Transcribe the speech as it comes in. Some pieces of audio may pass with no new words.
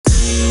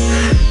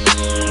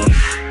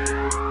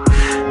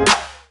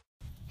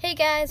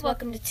guys,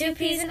 welcome to Two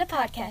Peas in a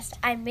Podcast.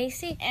 I'm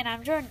Macy. And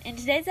I'm Jordan. In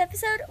today's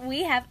episode,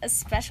 we have a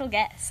special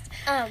guest.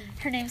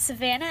 Her name's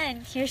Savannah,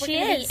 and here she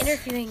is. We're going to be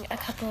interviewing a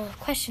couple of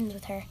questions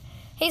with her.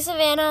 Hey,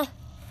 Savannah.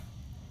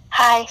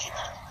 Hi.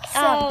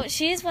 So,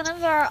 she's one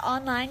of our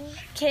online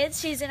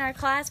kids. She's in our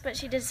class, but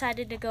she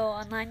decided to go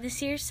online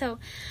this year. So,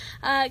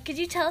 could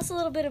you tell us a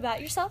little bit about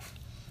yourself?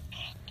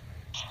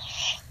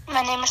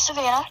 My name is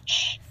Savannah.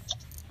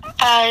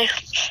 I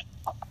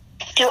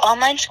do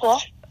online school.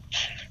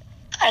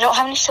 I don't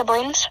have any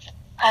siblings.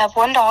 I have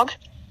one dog.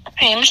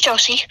 Her name is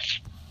Josie.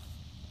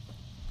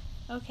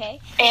 Okay.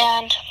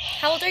 And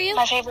how old are you?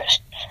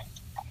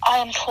 I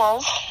am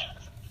 12.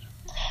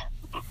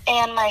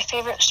 And my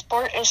favorite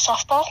sport is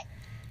softball.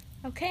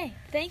 Okay,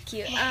 thank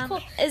you. Cool.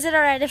 Is it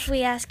all right if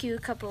we ask you a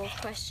couple of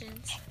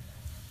questions?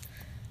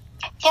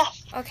 Yeah.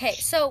 Okay,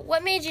 so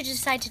what made you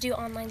decide to do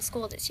online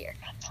school this year?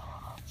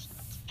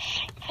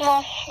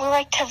 Well, we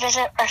like to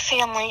visit our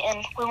family,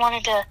 and we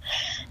wanted to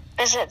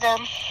visit them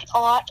a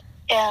lot.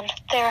 And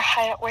they're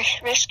high at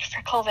risk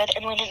for COVID,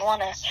 and we didn't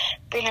want to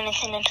bring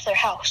anything into their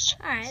house.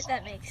 All right,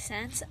 that makes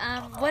sense.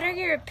 What are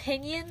your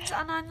opinions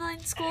on online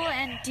school,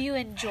 and do you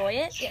enjoy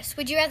it? Yes.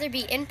 Would you rather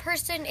be in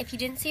person if you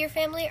didn't see your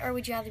family, or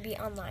would you rather be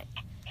online?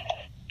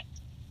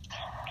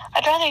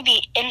 I'd rather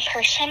be in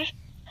person,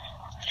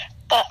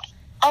 but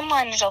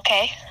online is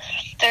okay.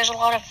 There's a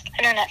lot of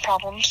internet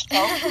problems,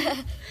 though.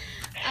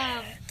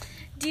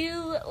 Do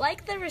you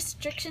like the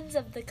restrictions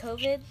of the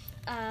COVID,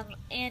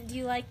 and do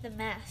you like the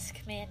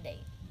mask mandate?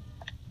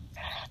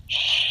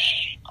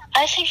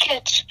 I think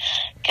it's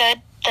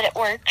good that it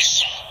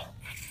works,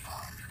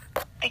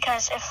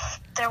 because if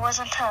there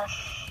wasn't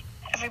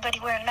everybody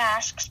wearing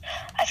masks,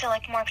 I feel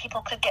like more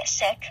people could get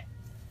sick.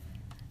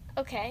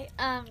 Okay.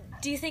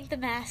 Do you think the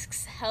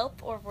masks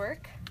help or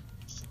work?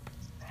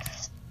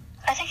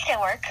 I think they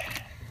work.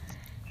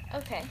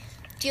 Okay.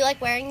 Do you like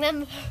wearing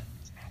them?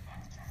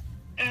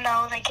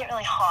 No, they get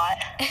really hot.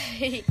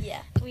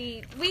 Yeah.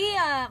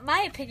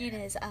 My opinion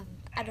is,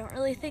 I don't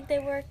really think they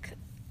work.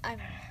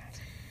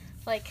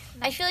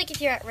 I feel like if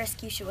you're at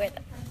risk, you should wear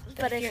them.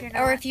 But if you're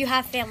not, or if you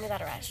have family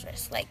that are at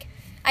risk. Like,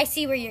 I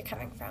see where you're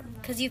coming from,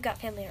 because you've got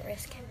family at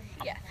risk.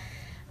 Yeah.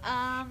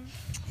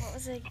 What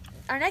was it?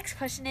 Our next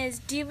question is,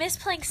 do you miss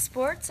playing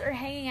sports or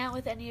hanging out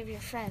with any of your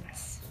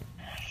friends?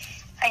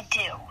 I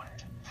do.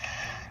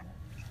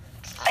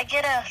 I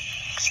get to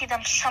see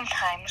them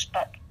sometimes,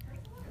 but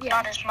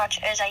not as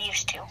much as I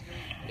used to.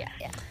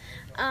 Yeah.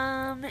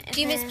 Do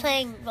you miss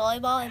playing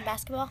volleyball and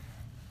basketball?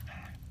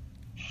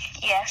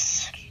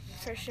 Yes.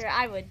 For sure,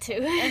 I would too.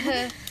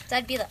 I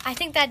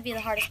think that'd be the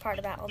hardest part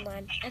about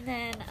online. And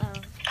then,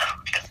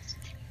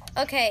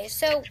 Okay,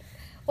 so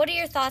what are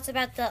your thoughts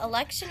about the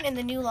election and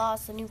the new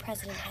laws the new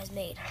president has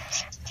made?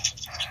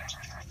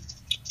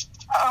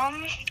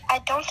 I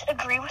don't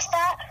agree with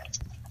that,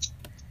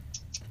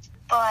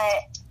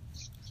 but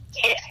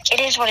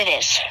it is what it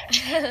is.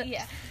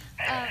 yeah.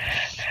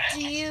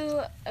 Do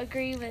you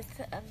agree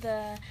with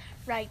the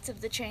rights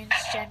of the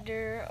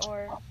transgender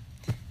or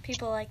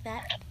people like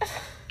that?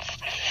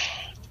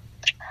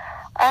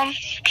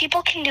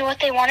 People can do what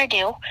they want to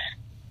do.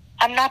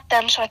 I'm not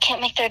them, so I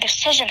can't make their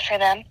decision for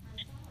them.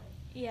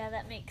 Yeah,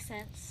 that makes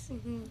sense.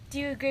 Mm-hmm. Do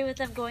you agree with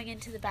them going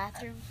into the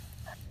bathroom?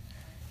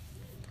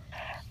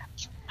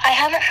 I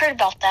haven't heard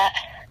about that.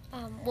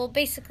 Well,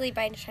 basically,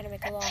 Biden's trying to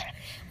make a law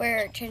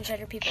where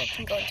transgender people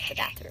can go into the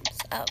bathrooms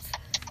of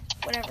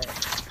whatever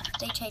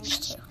they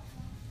change to.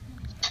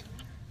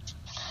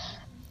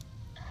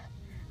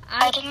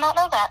 I did not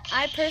know that.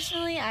 I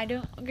personally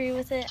don't agree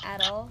with it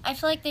at all. I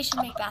feel like they should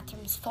make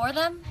bathrooms for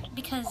them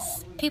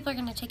because people are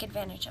going to take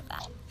advantage of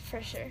that.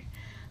 For sure.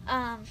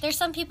 There's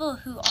some people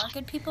who are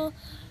good people,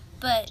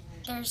 but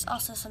there's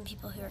also some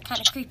people who are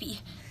kind of creepy.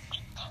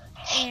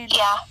 And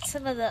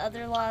some of the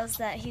other laws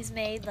that he's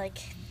made, like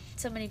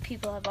so many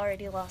people have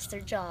already lost their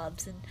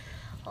jobs and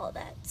all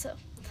that. So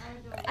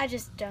I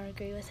just don't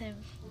agree with him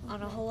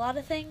on a whole lot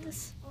of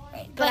things.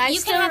 Right. But I you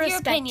still can have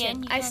respect your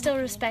opinion. him. I still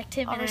respect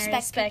him, and I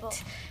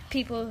respect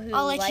people who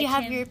I'll let like you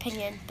have him. your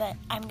opinion, but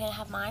I'm going to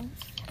have mine,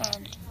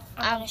 and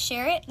I'm going to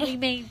share it. We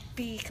may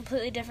be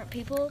completely different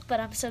people,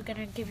 but I'm still going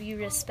to give you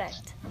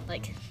respect.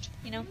 Like,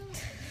 you know?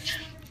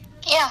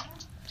 Yeah,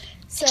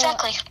 So,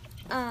 exactly.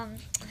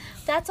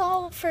 That's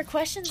all for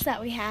questions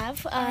that we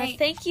have. right.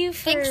 Thank you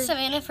for... Thanks,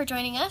 Savannah, for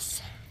joining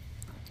us.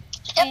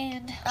 Yep.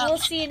 And we'll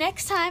see you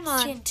next time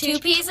on Two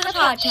Peas in a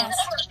Podcast.